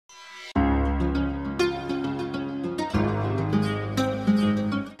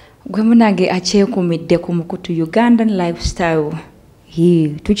Gwe munange akyekuumidde ku mukutu Ugandan lifestyle.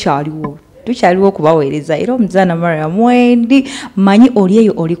 Tukyaliwo kubaweereza era omuzaana Maria mwendi manyi oli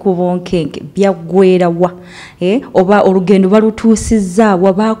eyo oli ku bonkenke byaggweera wa oba olugendo balutuusizza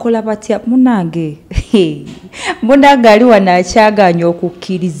wa baakola batya munange munange ali wano akyaganya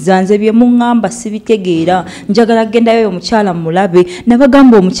okukkiriza nze bye muŋŋamba sibitegeera njagala gendayo omukyala mulabe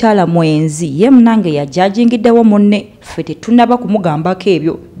nabagamba omukyala mwenzi ye munange yajajingiddewo munne ffe tetunaba kumugambako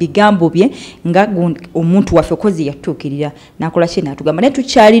ebyo bigambo bye nga omuntu waffe kozi yatuukirira nakola kye natugamba naye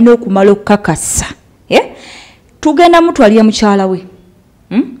tukyalina okumala okukakasa tugenda mutwalira mukyala we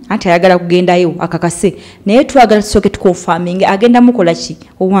anti ayagala kugendayo akakase naye twagala tusooke tukonfaminge agenda mukola ki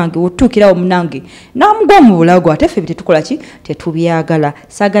owange otuukirawo munange namugwa mu bulago ate ffe tetukola ki tetubyagala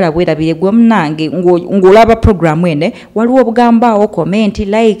saagala bwerabire gwe munange ng'olaba programu ene waliwo obugambaawo komenti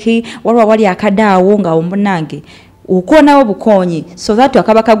like waliwo wali akadaawo nga omunange ukonawo bukonyi so that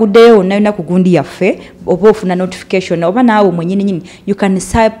akaba kaguddeyo nayina ku gundi yaffe oba ofuna notification oba naawe mwenyini nyini you can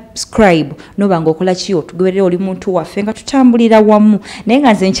subscribe noba ng'okola ki otugoberera oli muntu waffe nga tutambulira wamu naye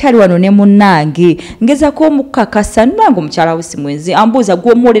nga nze nkyali wano ne munnange ngezako omukakasa nange omukyala we simwenzi ambuuza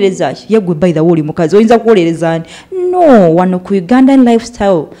gw'omuwolereza ki ye gwe by the way oli mukazi oyinza kuwolereza ani no wano ku Ugandan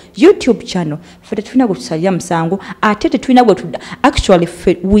lifestyle YouTube channel ffe tetulina gwe tusalira musango ate tetulina gwe tudda actually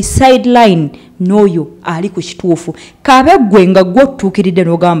we sideline n'oyo ali ku kituufu kabe gwe nga gwe otuukiridde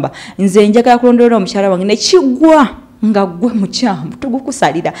n'ogamba nze njagala kulondoola omukyala wange ne kigwa nga gwe mukyamu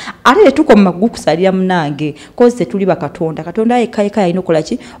tugukusalira ate tetukoma kugukusalira munange kozi tetuli bakatonda katonda yekka yalina okukola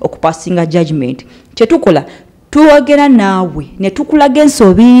ki okupasinga judgment kyetukola tuwogera naawe ne tukulaga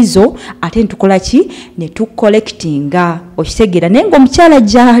ensobi zo ate ntukola ki ne tukollectinga okitegeera naye ng'omukyala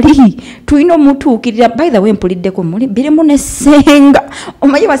gyali tulina omutuukirira by the way mpuliddeko birimu ne ssenga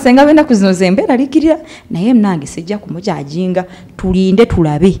omanyi basenga b'ennaku zino ze mbeera likirira naye nange sijja kumujajinga tulinde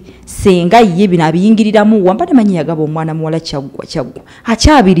tulabe ssenga ye bino abiyingiriramu wamba temanyi yagaba omwana muwala kyaggwa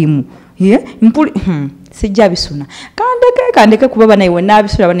akyabirimu sijja bisuna kandeke kuba banayiwe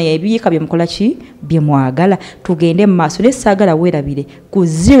n'abisula banaye ebiyiika bye mukola ki bye mwagala tugende mu maaso naye saagala weerabire ku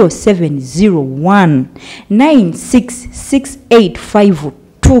 0701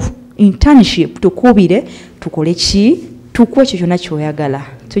 966852 internship tukubire tukole ki tukuwe ekyo kyonna kyoyagala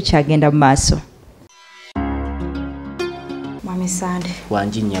tukyagenda mu maaso. Mami Sande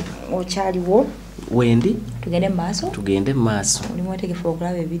wanjinya okyaliwo wendi tugende mu maaso oli mwetegefu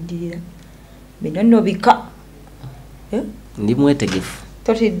okulaba ebiddirira bino nno bika ndi mwetegefu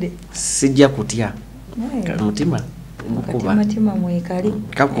totidde sijja kutya mutima mutima mwekali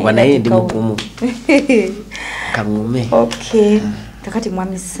kakuba naye ndi mukumu kamume okay kakati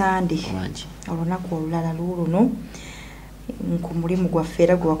Mwami Sande olunaku olulala luno ku mulimu gwaffe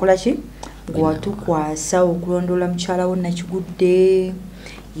era gwe wakola ki gwe watukwasa okulondoola mukyala wo Nakigudde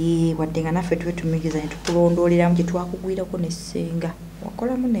wadde nga naffe twetumikiza ne tukulondooleramu gye twakugwirako ne ssenga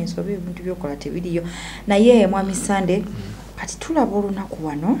wakolamu n'ensobi ebintu byokola tebiriyo naye Mwami Sande kati tulaba olunaku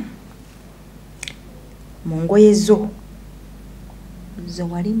wano mu ngoye zo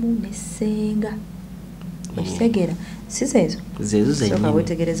walimu ne ssenga okitegeera si zezo soka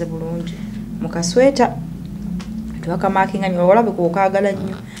wetegereze bulungi mu kasweta twakamakinga nnyo olabe kukaagala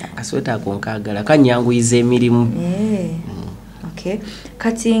nnyo akasweta ako nkaagala kanyanguyiza emirimu okay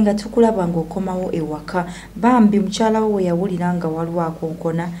kati nga tukulaba ng'okomawo ewaka bambi mukyala we yawulira nga waliwo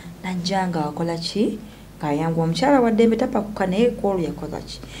akonkona najja nga akola ki ng'ayanguwa omukyala waddembe tapakuka naye kwolu yakola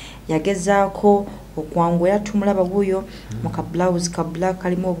ki yagezaako okwangula tumulaba buyo mu kabulawuzi ka black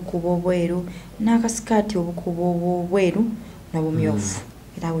kalimu obukubo obweru n'akasikaati obukubo obweru n'obumyufu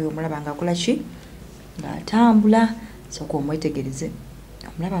era we omulaba ng'akola ki ng'atambula sooka omwetegereze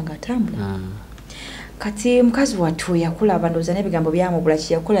omulaba ng'atambula kati mukazi wattu yakulaba ndowooza n'ebigambo byamubula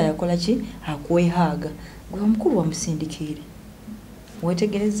ki yakola ki akwehaaga gwe omukulu wamusindikiire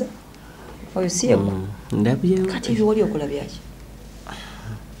wetegereza oyo si yegwa kati ebyo wali okola byaki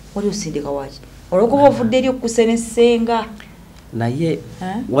wali osindika waki olwokuba ovudde eri okukusena essenga naye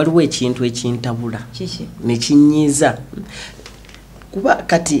waliwo ekintu ekintabula kiki nekinyiiza kuba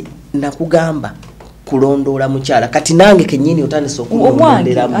kati nakugamba kulondoola mukyala kati nange kenyini otandise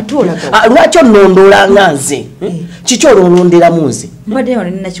okulonderamu lwaki onondoola nga nze kiki olonderamu nze mbadde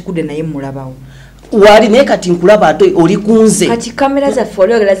wano Nakigudde naye mulabawo wali naye kati nkulaba ate oli kunze kati kamera zaffe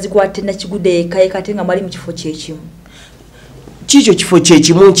olwogera zikwate Nakigudde yekayeka ate nga mwali mu kifo kyekimu kikyo kifo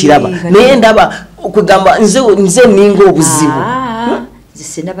kyekimu nkiraba naye ndaba okugamba nze ninga obuzibu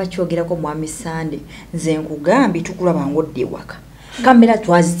zisena bakyogerako Mwami Sande nze nkugambye tukulaba ngodde ewaka kamera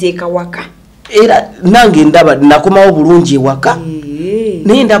twaziteeka waka era nange ndaba nakomawo bulungi ewaka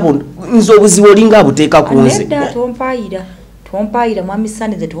naye ndaba nze obuzibu olinga abuteeka ku nze tompaayira mwami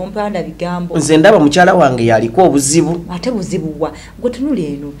Sande nze tompanda bigambo nze ndaba mukyala wange yaliko obuzibu ate buzibuwa gwe tunula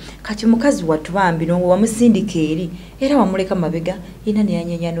eno kati mukazi wattu bambi no wamusindika eri era wamuleka mabega ina ne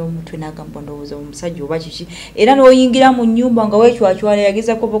yanyenya n'omutwe n'agamba ndowooza omusajja oba kiki era n'oyingira mu nnyumba nga weecwacwala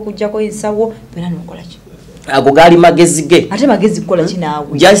yagezako okuggyako ensawo era n'okola ki ago gaali magezi ge ate magezi kukola ki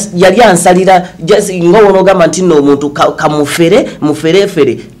naawe yali ansalira nga wonoogamba nti nno omuntu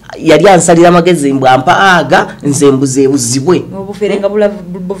muferefere yali ansalira amagezi mbwampa aga nze mbuzeebuzibwe obufere nga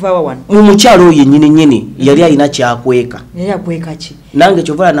buvawa wano mu mukyalo oyo nyini yali alina kyakweka yali akweka ki nange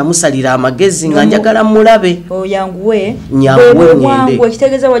kyovala namusalira amagezi nga njagala mulabe oyanguwe ngende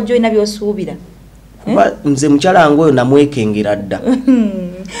ekitegeeza wajja olina by'osuubira kuba nze mukyala wange oyo namwekengera dda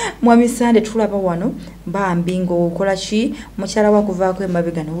mwami Sande tulaba wano bambi ng'okola ki mukyala wakuvaako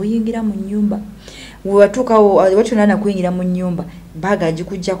emabega n'oyingira mu nnyumba watuukawo watunana kuyingira mu nnyumba baga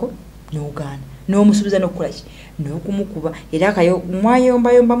agikuggyako n'ogaana n'omusuubiza n'okukola ki n'okumukuba era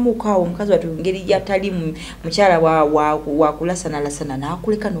mwayombayombamuuko awo omukazi watu ngeri yatali mukyala wakulasanala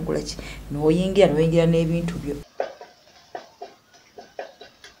n'akuleka n'okola ki n'oyingira n'ebintu byo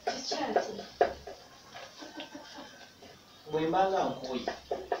bwembanga nkoyi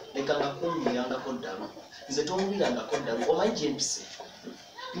leka nga kunyirirangako ddalu nze tomuwirangako ddalu omanyi gyempise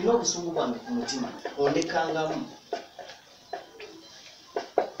nina obusungu bwange ku mutima ondekangamu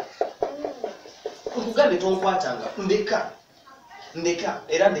nkugambe tonkwatanga ndeka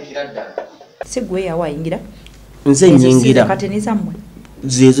era ndekera ddala si gwe yawa ayingira nze nyingira katenizammwe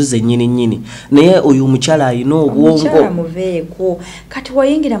zezo zennyini naye oyo omukyala alina obwongo muveeko kati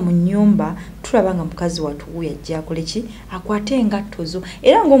wayingira mu nnyumba tulaba nga mukazi watu yajja akole ki akwate engatto zo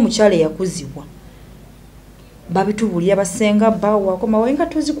era ng'omukyala yakuzibwa babitubulira basenga bbawe wakomawo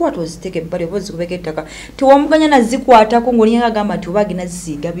engatto zikwata oziteke ebbali oba ozikubeka ettaka tewamuganya nazikwatako ng'olinga agamba nti oba agenda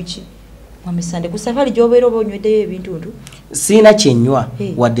zisiiga biki mwami Sande ku safari gy'obeera oba onywedeyo ebintuntu siina kyenywa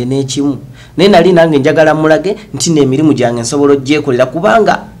wadde n'ekimu naye nali nange njagala mulage nti n'emirimu gyange nsobola ogyekolera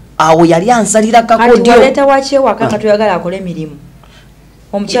kubanga awo yali ansalira kakodyo kati waleeta wakyewaka nga toyagala akole emirimu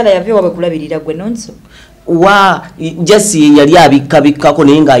omukyala yave wabe kulabirira gwe nonso wa jasi yali abikkabikkako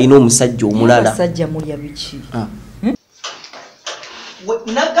naye ng'alina omusajja omulala abasajja mulya biki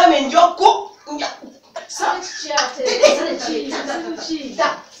nagame enjoko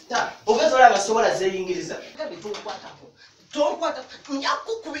ogezola nga sobola zeeyingiriza tonkwata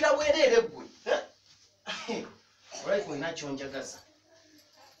njakukubira bwereere gwe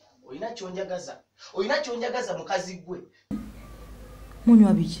olina kyonjagaza mukazi gwe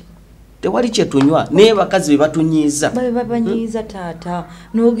munywa biki tewali kyetunywa naye bakazi be batunyiiza babanyiiza taata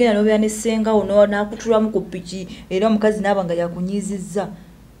n'ogenda n'obeera ne ssengawo n'akutulamu ku piki era omukazi naaba nga yakunyiizizza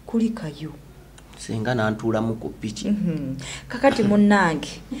kulikayo senga nantuulamu ku piki kakati munnange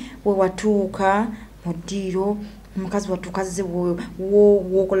we watuuka mu ddiiro omukazi watuukaze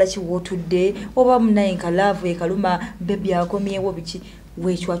wokola ki wootudde oba munaye nkalaavu ekaluma bebi akomyewo biki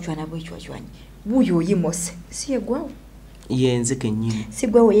weecwacwana bwecwacwanye buuyo oyimose si yegwawo yenze kennyini si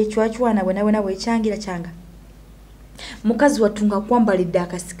gwewo yeecwacwana bwenabwena bwecyangira kyanga mukazi wattu nga kwambalidde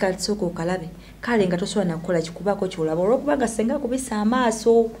akasikaati sooka okalabe kale nga tosobola nakukola kikubako kyolaba olwokubanga senga kubisa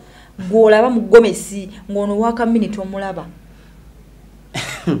amaaso gwolaba mu gomesi ng'ono waka miniti omulaba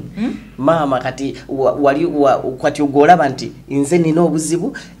maama kati wali kwati ogolaba nti nze nina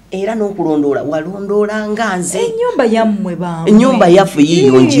obuzibu era n'okulondoola walondoola nga nze ennyumba yammwe bamwe ennyumba yaffe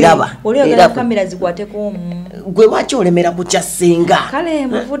yiyo njiraba era kamera zikwateko gwe lwaki olemera ku kya ssenga kale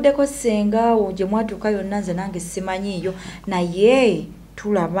muvuddeko ssengawo gye mwatuuka yonna nze nange simanyiiyo naye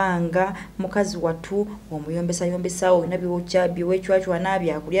tulabanga mukazi wattu omuyombesayombesawo olina biweecwacwana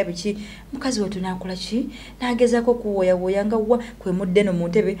byakulya biki mukazi wattu nakola ki nagezaako okuwoyawoya nga wa kwe mudde no mu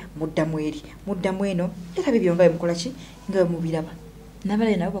ntebe muddamu eri muddamu eno era bibyo nga bemukola ki nga bemubiraba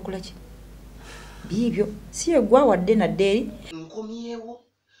nabalayo nabo bakola ki biibyo si yegwa wadde nadde eri nkomyewo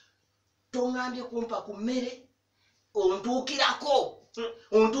tongambye kumpa ku mmere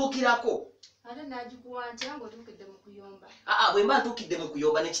ontuukirako ate najikuwanti yange otuukidde mu kuyomba bwe mba ntuukidde mu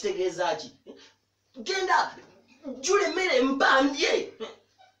kuyomba nekitegeeza ki genda jjula emmere mpambye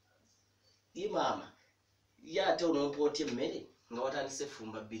ye maama ye ate onompootya emmere nga watandise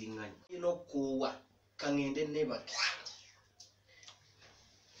fumba biringanye ina okukuuwa kaŋŋende nebake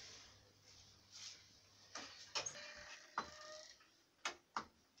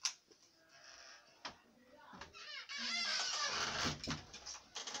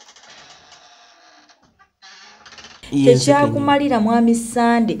tekyakumalira mwami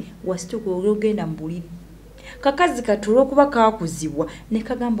Sande wasituka olwogenda mu buliri kakazi kati olw'okuba kaakuzibwa ne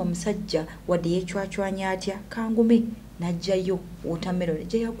kagamba musajja wadde yeecwacwanya atya kangume n'ajjayo wotameroni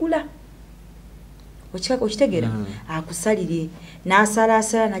gye yagula okitegera akusalire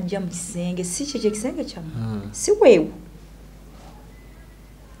n'asalaasala n'ajja mu kisenge si kyo ekisenge kyamu si weewo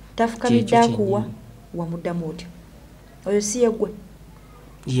tafukamidde akuwa wamuddamu otyo oyo si yegwe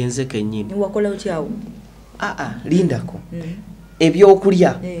yenze kennyini wakola otyawo lindako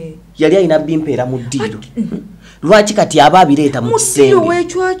ebyokulya yali alina bimpeera mu ddiiro lwaki kati aba abireeta mu kisenge muddiiro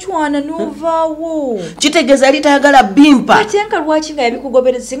weecwacwana n'ovaawo kitegeeza yali tayagala bimpa ate nga lwaki nga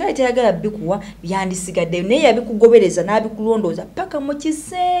yabikugobereza singa yali tayagala bikuwa byandisigaddeyo naye yabikugobereza n'abikulondooza paka mu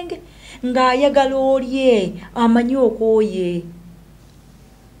kisenge ng'ayagala olye amanyi okwoye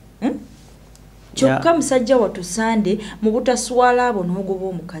kyokka musajja watusande mu butaswala abo n'ogoba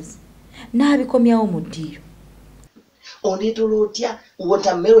omukazi n'abikomyawo mu ddiiro ondeetola otya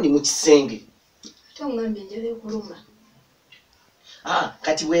watermelon mu kisenge tongambye njala ekuluma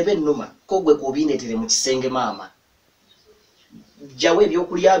kati weeba ennuma kogwe kuobindeetere mu kisenge maama jjawo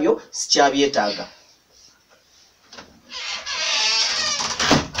ebyokulya byo sikyabyetaaga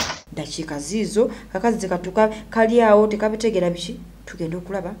dakiika ziizo kakazi zekatuka kali awo tekabitegera biki tugenda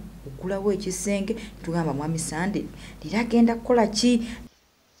okulaba okulawo ekisenge tugamba mwami Sande lira agenda kukola ki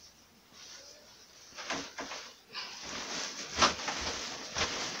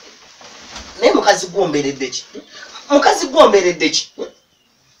naye mukazi gwomberedde ki mukazi gwomberedde ki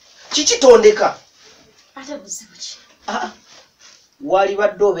kikitondeka ate buzibu ki wali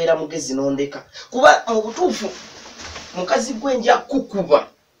badde obeera mugezi nondeka kuba mu butuufu mukazi gwe nja kukuba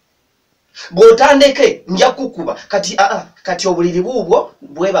bw'otandeke nja kukuba kati obuliri buubwo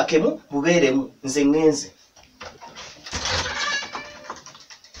bwebakemu bubeeremu nze ngenze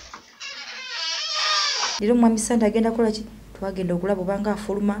lero mwami Sande agenda kukola ki twagenda okulaba obanga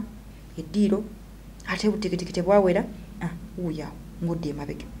afuluma eddiiro ate butikitiki bwawera uyawo ng'odda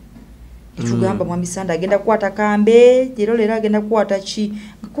emabega netugamba mwami Sande agenda kukwata kambe leero agenda kukwata ki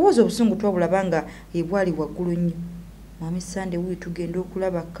ngakuwoza obusungu twabulaba nga ebwali waggulu nnyo mwami Sande wuyi tugenda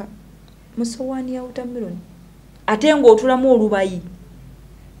okulabaka musowaani ya watermelon ate ng'otulamu olubayi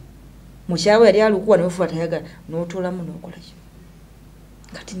mukyalo yali alukuwa newefuba tayagala n'otolamu n'okola ki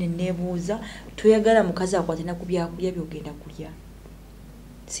kati neneebuuza toyagala mukazi akwate na ku byakulya byogenda kulya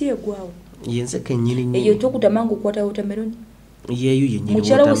si yegwawo yenze kennyini eyo tokutamanga okukwata watermelon yeeyo yennyini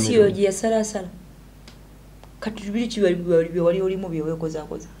mukyala wo si yo gye yasalaasala kati tubiri kibyo wali olimu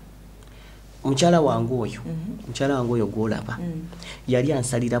byeweekozaakoza mukyala wange oyo gwolaba yali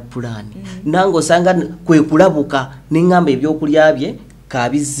ansalira pulaani nange osanga kwe kulabuka neŋŋamba ebyokulya bye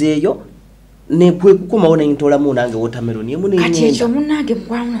kaabizzeeyo nekwekukomawo nentolamu nange watermelon emu kati ekyo munnange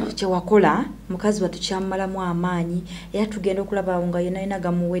mukwano kyewakola mukazi wattu kyammalamu amaanyi era tugenda okulaba awo nga yena yina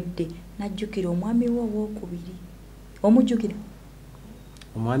gamuwedde najjukira omwami we owookubiri omujjukira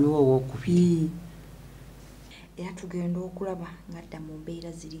omwami we owookubiri era tugenda okulaba ngadda mu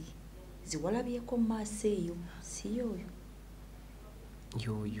mbeera ziri ziwalabyeko mu maaso eyo si yoyo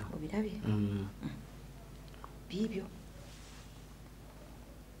yoyo obirabye biibyo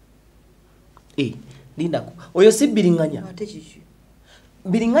lindako oyo si biringanya ate kiki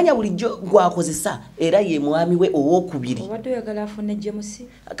biringanya bulijjo gwakozesa era ye mwami we owookubiri obadde oyagala afune James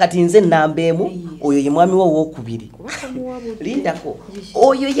kati nze nnamba emu oyo ye mwami we owookubiri lindako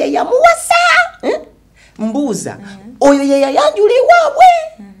oyo ye yamuwasa mbuuza oyo ye yayanjula ewaabwe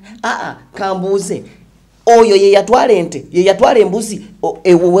kambuuze oyo ye yatwala ente ye yatwala embuzi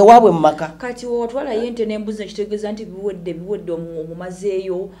ewewaabwe mu maka kati watwala yente n'embuzi ekitegeeza nti biwedde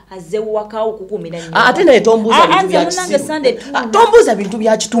omumazeeyo azewaka okukuumira nnyo ate naye tombuuza bintu bya kisimu tombuuza bintu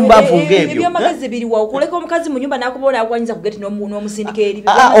bya kitumbaavu ng'ebyo ebyamagezi biriwa okuleka omukazi mu nnyumba n'akubola akwanyiza ku geti n'omusindika eri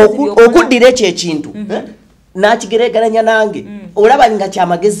okuddira ekyo ekintu n'akigereegeranya nange olaba nga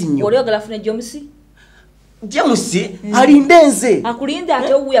kyamagezi nnyo oli oyagala afune James alinde nze akulinde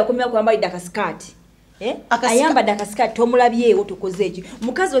ate owuyo akomera kwambalidde akasikaati ayambadde akasikaati tomulabyewo tukoze eki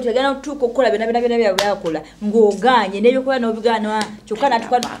mukazi otyagala otutuuka okukola byonna byakola ng'ogaanye n'ebyokola n'obigaana kyokka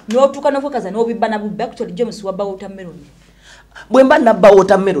n'otuuka n'okwekaza n'obibba nabubba actually James wabba watermelon bwe mba nabba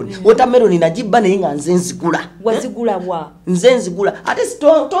watermelon nagibba naye nga nze nzigula wazigula bwa nze nzigula ate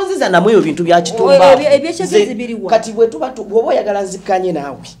tonziza namwe ebyo bintu bya kitumba ebyekyegezi biriwa kati bwoba oyagala nzikanye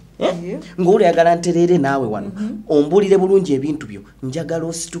naawe ng'oli oyagala ntereere naawe wano ombulire bulungi ebintu byo njagala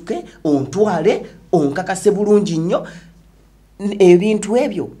osituke ontwale onkakase bulungi nnyo ebintu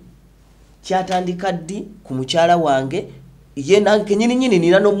ebyo kyatandika ddi ku mukyala wange ye nange kenyininyini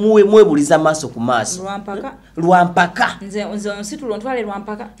nina nomwebuliza maaso ku maaso lwampaka nze nsitula ontwale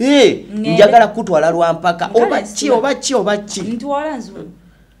lwampaka njagala kutwala lwampaka oba ki ntwala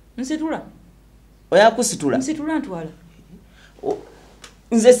nsitula oyakusitula nsitula ntwala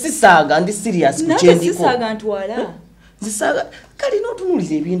nze sisaaga ndi serious ku kyendiko sisaaga ntwala Nzisaga kali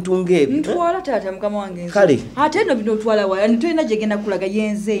n'otunuliza ebintu ng'ebyo. Ntwala taata mukama wange. Kale. Ate nno bino otwala wa. Ntolina gye genda kulaga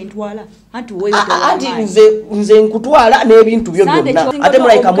yenze ntwala. Anti wewe Anti nze nkutwala n'ebintu byo byonna. Ate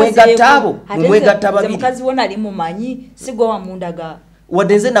mulayika mwegatta abo. Mwegatta babiri. Mukazi wona ali mumanyi sigwa wa mundaga.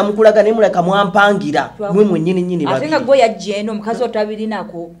 Wadde nze namukulaga ne mulayika mwampangira. Mwe mwennyini babiri. Ate nga gwe yajja eno mukazi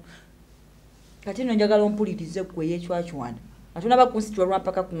otabirinako. Kati nno njagala ompulirize gwe yekywakywana. Atuna bakunsitwa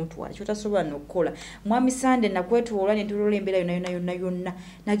lwampaka kumutwala kyotasobola n'okukola. Mwami Sande nakwetoola ne tulola embeera yonna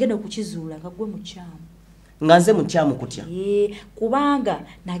nagenda okukizuula nga gwe mukyamu. Nga nze mukyamu kutya? Kubanga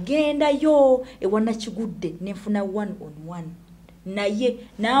nagendayo ewana kigudde nenfuna 1-on-1 naye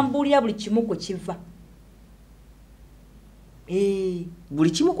nambuulira buli kimu kwe kiva.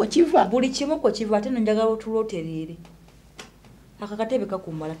 Buli kimu kwe kiva? Buli kimu kwe kiva. Ate njagala otulooterere akakatebe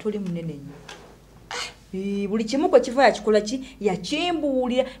kakumala toli munene nnyo. Buli kimu kwe kiva yakikola ki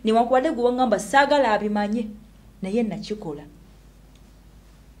yakimbuulira newankubadde gwe wangamba saagala abimanye naye nakikola.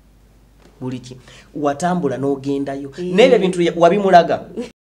 Buli ki watambula n'ogendayo n'ebyo ebintu wabimulaga.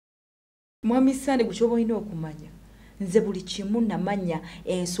 Mwami Sande gwe kyoba olina okumanya nze buli kimu namanya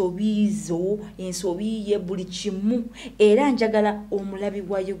ensobizo ensobiye buli kimu era njagala omulabi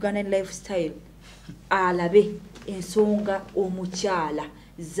wa Uganda lifestyle alabe ensonga omukyala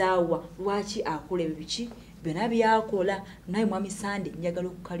Zawa lwaki akola ebiki byonna byakola naye Mwami Sande njagala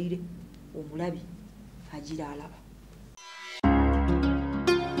okukalire omulabi agira alaba.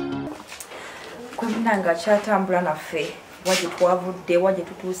 Kwamnanga kyatambula naffe waje twavudde waje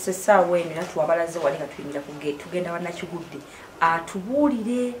tutuuse essaawa eno era twabalaze wali nga tuyingira ku gate tugenda Wannakigudde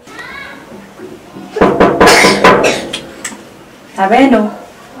atubuulire. Abeno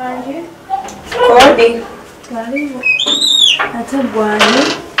kodi Karibu. Ate bwani.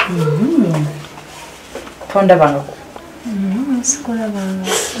 Tonda bangako. Sikola banga.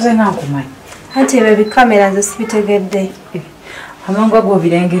 Zena nkumanyi. Ate ebyo bikamera nze sibitegedde. Amangu ago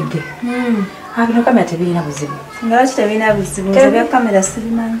birengedde. Bino kamera tebirina buzibu. Ngaki tebirina buzibu nze bya kamera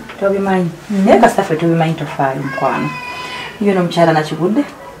sibimanyi. Tobimanyi. Naye kasitaffe tubimanyi tofaayo mukwano. Yo n'omukyala Nakigudde?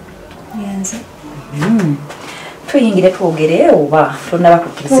 Yenze. Tuyingire twogere oba tonnaba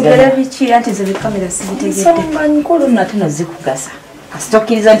kukkiriziganya. Twogere biki anti nze bikamera sibitegedde. Ensonga nkulu nate no zikugasa. Kasita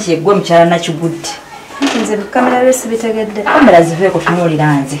okkiriza nti yeggwe mukyala Nakigudde. Anti nze bikamera bye sibitegedde. Kamera ziveeko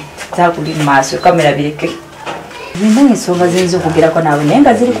tunuulira nze. Zaakuli mu maaso kamera bireke. Nina ensonga ziyinza okugerako naawe naye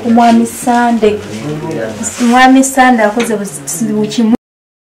nga ziri ku Mwami Sande. Mwami Sande akoze bukimu.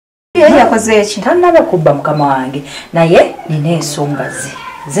 Yakoze eki? Tannaba kubba mukama wange naye nina ensonga ze.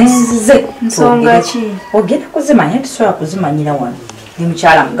 Zenzize. Nsonga ki? Ogenda kuzimanya tusobola kuzimanyira wano. Ni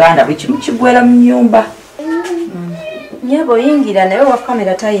mukyala muganda buli kimu kigwera mu nnyumba. Nyabo yingira naye wa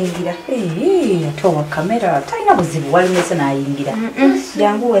kamera tayingira. Ate owa kamera talina buzibu walimese n'ayingira.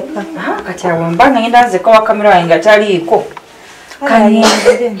 Jangu weka. Kati awo mbanga ngenda nzeka wa kamera wange nga taliiko.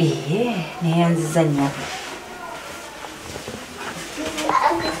 Neyanziza nnyo.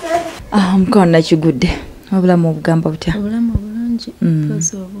 Mukwano Nakigudde obulamu obugamba butya? Obulamu bulungi.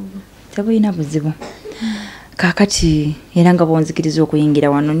 Tebulina buzibu. Kaakati era nga bonzikiriza okuyingira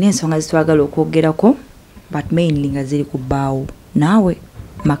wano n'ensonga zitwagala okwogerako but mainly nga ziri ku bbaawo naawe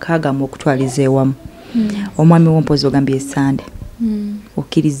maka gamu okutwaliza ewamu. Omwami w'ompozi ogambye Sande.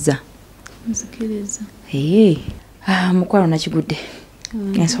 Okkiriza? Nzikiriza. Mukwano Nakigudde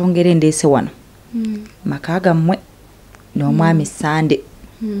ensonga era endeese wano maka gammwe n'omwami Sande.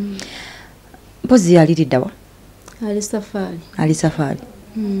 Mpozi aliridda wa? Ali safaari.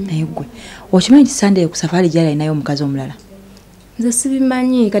 Naye gwe okimanyi nti Sande ku safaari gyali alinayo omukazi omulala? Nze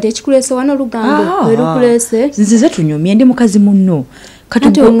sibimanyi kati ekikuleese wano olugambo lwerukuleese. Nzize tunyumye ndi mukazi munno.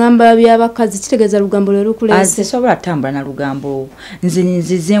 Kati ongamba by'abakazi kitegeeza lugambo lwerukuleese. Sisobola kutambula na lugambo.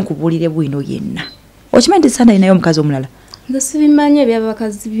 Nzize nkubuulire bwino yenna. Okimanyi nti Sande alinayo omukazi omulala? Nze sibimanyi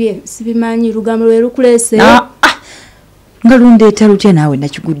eby'abakazi bye sibimanyi lugambo lwerukuleese. Nga lundeeta lutya naawe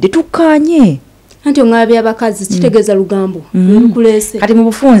Nakigudde tukkaanye. Anti ongamba by'abakazi kitegeeza lugambo lwerukuleese. Kati mu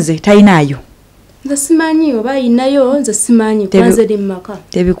bufunze talinayo? Nze simanyi oba ayinayo nze simanyi kwanze ndi mu maka.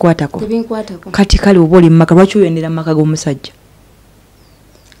 Tebikwatako? Tebinkwatako. Kati kale oba oli mu maka lwaki oyendera mu maka g'omusajja?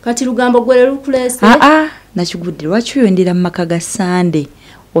 Kati lugambo gwe lwerukuleese. Nakigudde lwaki oyendera mu maka ga Sande?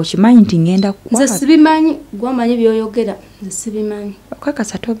 Okimanyi nti ngenda kukwata? Nze sibimanyi gwamanyi by'oyogera nze sibimanyi.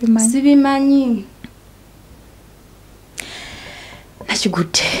 Okakasa tobimanyi? Sibimanyi.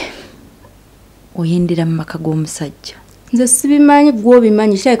 Nakigudde oyendera mu maka g'omusajja? Nze sibimanyi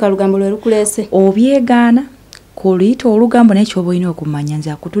gw'obimanyi kirabika lugambo lwerukuleese. Obyegaana kuluyita olugambo naye kyoba olina okumanya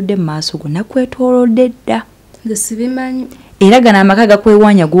nze akutudde mu maaso go nakwetoolodde dda. Nze sibimanyi. Era gano amaka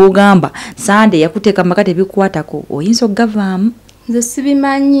gakwewanya gw'ogamba Sande yakuteeka amaka tebikwatako oyinza okugavaamu? Nze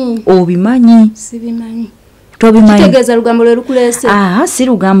sibimanyi. Obimanyi? Sibimanyi. tobimanyi kitegeeza lugambo lwe lukulese si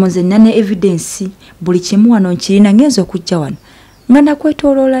lugambo nze nane evidence buli kimu wano nkirina ngenza okujja wano nga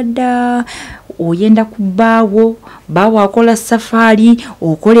nakwetooloola dda oyenda ku bbaawo akola safaari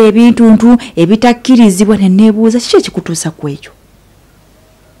okola ebintuntu ebitakkirizibwa neneebuuza kiki ekikutuusa ku ekyo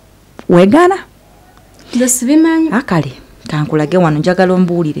weegaana nze sibimanyi akale kankulage wano njagala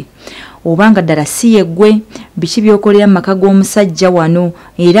ombuulire obanga ddala si yeggwe biki byokolera mu maka g'omusajja wano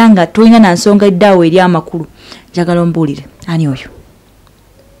era nga tolina na nsonga eddaawo eri amakulu njagala ombuulire ani oyo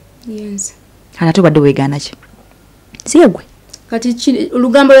yenze ate obadde weegaana ki si yeggwe kati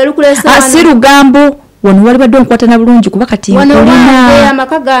lugambo lwe lukulese si lugambo wano wali badde onkwatana bulungi kuba kati nkulina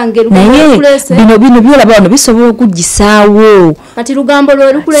amaka gange lugambo lwe lukulese bino byolaba wano bisobola okugisaawo kati lugambo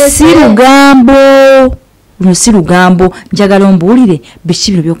lwe lukulese si lugambo luno si lugambo njagala ombuulire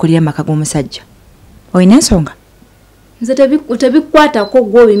biki bino byokolera amaka g'omusajja olina ensonga nze tebikwatako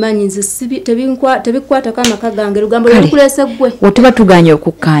gwe obimanyi nze tebikwatako amaka gange lugambo lwe lukulese gwe wetuba tuganye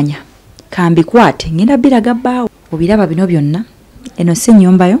okukkaanya kambikwate ngenda biraga bbaawo obiraba bino byonna eno si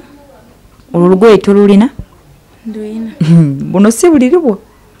nnyumbayo olwo lugoye tolulina ndulina buno si buliribwo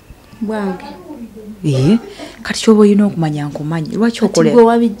bwange kati kyoba olina okumanya nkumanyi lwaki okolera gwe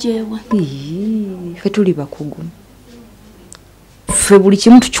wabijjeewa ffe tuli bakugu ffe buli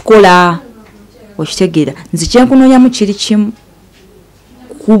kimu tukikola okitegeera nze kyenkunoonyamu kiri kimu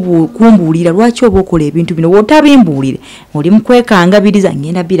kumbuulira lwaki oba okola ebintu bino wotabimbuulire oli mukwekangabiriza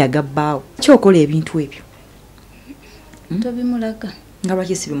ngenda biraga bbaawo kyokola ebintu ebyo tobimulaga nga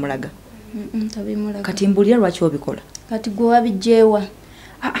lwaki sibimulaga tobimulaga kati mbuulira lwaki obikola kati gwe wabijjeewa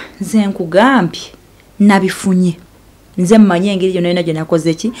nze nkugambye nabifunye nze mmanyi engeri yonna yonna gye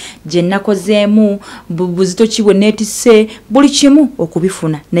nakoze ki gye nakozeemu buzito ki bwe neetisse buli kimu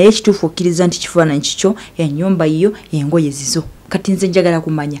okubifuna naye ekituufu okkiriza nti kifaananyi kikyo ennyumba yiyo engoye zizo kati nze njagala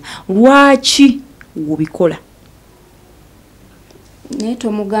kumanya lwaki wobikola naye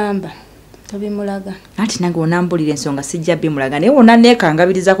tomugamba tobimulaga anti nange onambulira ensonga sijja bimulaga naye wonna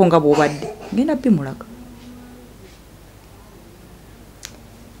neekangabirizako nga bw'obadde ngenda bimulaga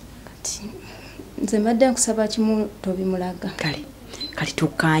nze mbadde nkusaba kimu tobimulaga kati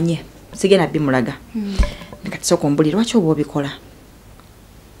tukkaanye sigenda bimulaga kati sooka ombulire lwaki oba obikola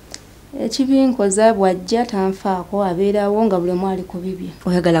ekibinkoza bw'ajja tanfaako abeerawo nga buli omu ali ku bibye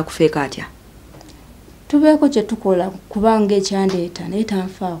oyagala kufeeka atya tubeeko kye tukola kubanga ekyandeeta naye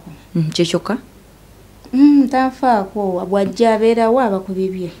tanfaako kyekyokka tanfaako bw'ajja abeerawo aba ku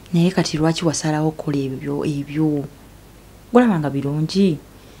bibye naye kati lwaki wasalawo okukola ebyo golabanga birungi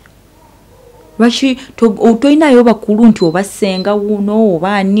lwaki tolinayo bakulu nti oba ssenga wuuno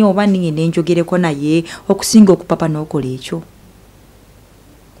oba ani oba ningende njogereko naye okusinga okupapa n'okola ekyo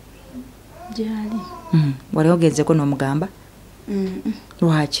gyali wali ogenzeko n'omugamba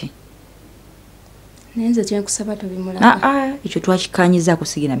lwaki naye nze kyenkusaba tobimulaga ekyo twakikanyiza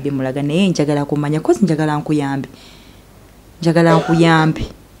kusigina bimulaga naye njagala kumanya kozi njagala nkuyambe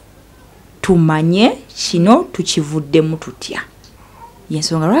tumanye kino tukivuddemu tutya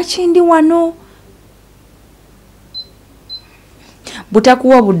yensonga lwaki ndi wano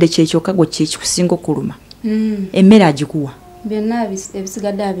butakuwa budde kyekyokka gwe kyekikusinga okuluma emmere agikuwa byonna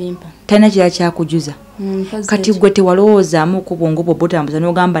ebisigadde abimpa talina kira kyakujuza kati gwe tewalowoozaamu okubwongo bwe botambuza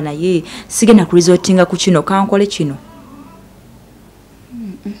n'ogamba naye sigenda kurizootinga ku kino kankole kino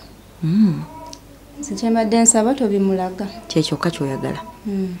kyembadde nsaba tobimulaga kyekyokka kyoyagala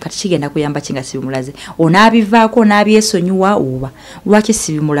kati kigenda kuyamba kinga sibimulaze onaabivaako onaabyesonyiwa oba lwaki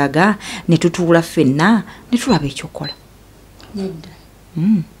sibimulaga ne tutuula ffenna ne tulaba ekyokola nedda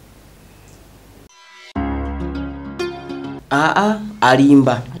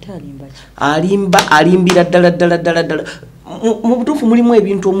alimbira ddala mu butuufu mulimu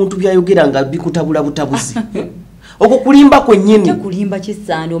ebintu omuntu byayogera nga bikutabula butabuzi okwo kulimba kwennyini kulimba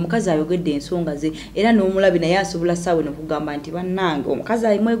kisande omukazi ayogedde ensonga ze era n'omulabi naye asobola saawe nokugamba nti bannange omukazi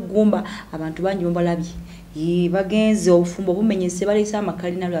alimu eggumba abantu bangi mubalabye bagenze obufumbo bumenyese baleese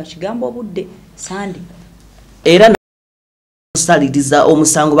amakalina lwakigamba obudde sande era osaliriza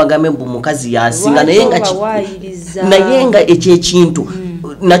omusango bagambe mbu mukazi yasinga naye nga ekyekintu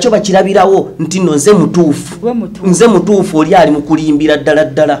nakyo bakirabirawo nti no nze mutuufu oli ali mu kulimbira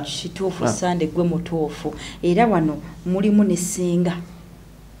ddala kituufu sande gwe mutuufu era wano mulimu ne ssenga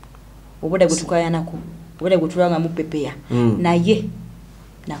obudde gwe tukayanako obudde gwe tulanga mu pepeya naye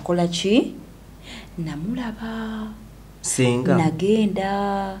nakola ki namulaba ssenga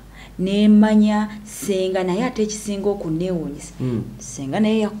nagenda nemanya ssenga naye ate ekisinga okuneewuunyisa ssenga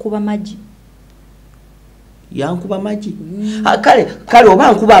naye yakuba magi yankuba amagi kale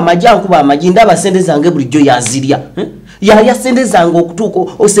oba nkuba amagi ndaba sente zange bulijjo yazirya yalya sente zange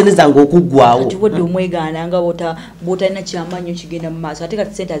okutuuka osente zange okuggwawo kati wodde omwegaana nga bw'otalina kyamanyi kigenda mu maaso ate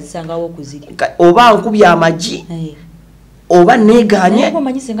kati sente azisangawo okuzirya oba nkubye amagi oba neeganye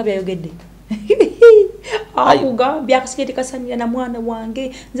omanyi senga byayogedde akugambye akasiketi kasanyira na mwana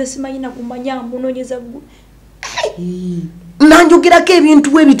wange nze simanyi nakumanya munonyeza nanjogerako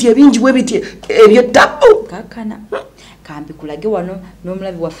ebintu bwebiti ebingi bwebiti ebyettabu kakana kambi kulage wano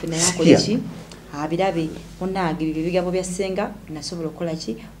n'omulabi waffe naye akoleki abirabe munange bibyo bigambo bya senga nasobola okukola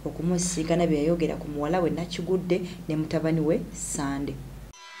ki okumusinkana bye yayogera ku muwala we Nakigudde ne mutabani we Sande.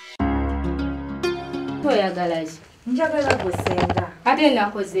 Oyagalaji njagala gusenga ate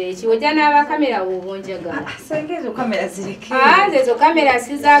nakoze eki ojja n'abakamera wobonjagala senga ezo kamera zireke ezo kamera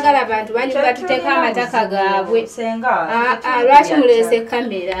sizaagala bantu bangi batuteeka amataka gaabwe senga lwaki muleese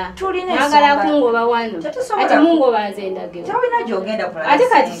kamera naagala kungoba wano ate mungoba nze ndage ate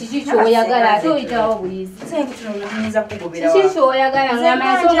kati kiki kyoyagala ate oyitawo buyisi kiki kyoyagala ngamba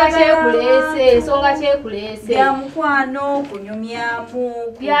ensonga kyekuleese byamukwano kunyumyamu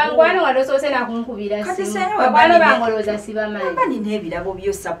byankwano nga tosoose nakunkubira simu ngoloza sibamanyi nebirabo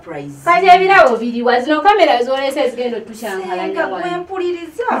byo surprise kati ebirabo biriwa zino kamera zolese zigenda otushankalanya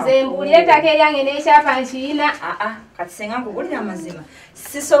nze mbulire ettaka eryange n'ekyapa nkiyina kati senga nkugulira amazima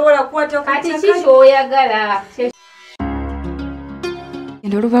sisobola kukwata kati kikyoyagala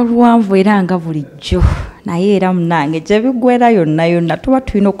endo luba luwanvu era nga bulijjo naye era munange gye bigwera yonna yonna tuba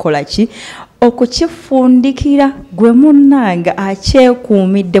tulina okukola ki okukifundikira gwe munnanga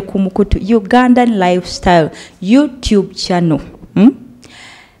akyekuumidde ku mukutu Ugandan Lifestyle YouTube channel.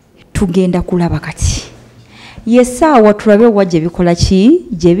 Tugenda kulaba kati yesaawa tulabe wa gye bikola ki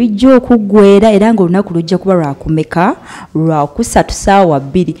gye bijja okuggwera era ng'olunaku lujja kuba lwakumeka lwakusatu ssaawa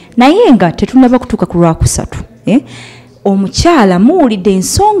 2 naye nga tetunaba kutuuka ku lwakusatu omukyala muwulidde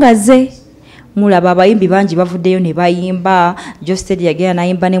ensonga ze mulaba abayimbi bangi bavuddeyo ne bayimba Josted yagenda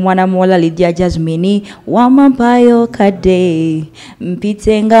nayimba ne mwana muwala Lydia Jasmine wamampayo kadde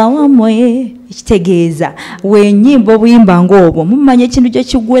mpitenga wamwe ekitegeeza wenyimba obuyimba ng'obwo mumanye ekintu gye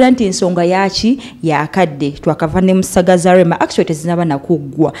kiggwera nti ensonga yaki yakadde twakava ne musagaza Rema actually tezinaba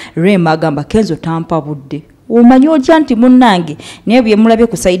nakuggwa Rema agamba Kenzo tampa budde omanyi ojja nti munnange naye bye mulabye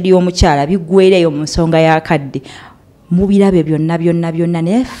ku sayidi y'omukyala biggwereyo mu nsonga yakadde mubirabe byonna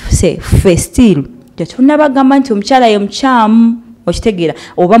ne ffe still tetunabagamba nti omukyala ye mukyamu okitegeera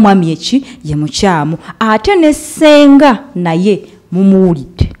oba mwami eki ye mukyamu ate ne senga naye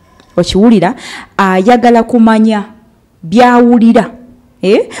mumuwulidde okiwulira ayagala kumanya byawulira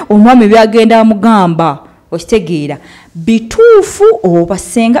omwami byagenda amugamba okitegeera bituufu oba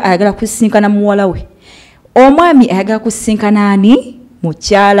senga ayagala kusinkana muwala we omwami ayagala kusinkana ani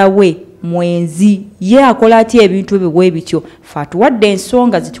mukyala we mwenzi ye akola atya ebintu ebyo bityo fatuwadde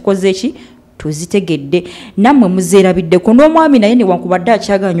ensonga zitukoze eki tuzitegedde nammwe muzeerabiddeko n'omwami naye newankubadde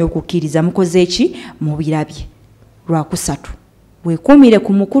akyaganya okukkiriza mukoze eki mubirabye lwakusatu weekuumire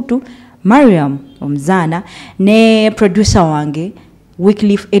ku mukutu Mariam omuzaana ne producer wange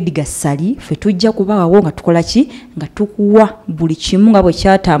Wycliffe Edgar Sali fe tujja kubawawo nga tukola ki nga tukuwa buli kimu nga bwe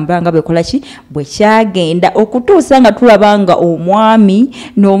kyatambula nga bekola ki bwe kyagenda okutuusa nga tulabanga omwami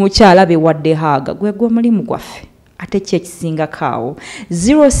n'omukyala bewadde haaga gwe mulimu gwaffe ate kyekisinga kaawo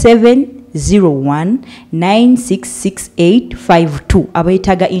 0701966852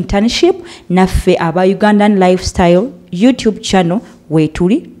 abayitaga internship naffe aba Ugandan Lifestyle YouTube channel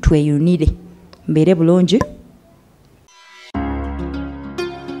wetuli tweyunire mbere bulungi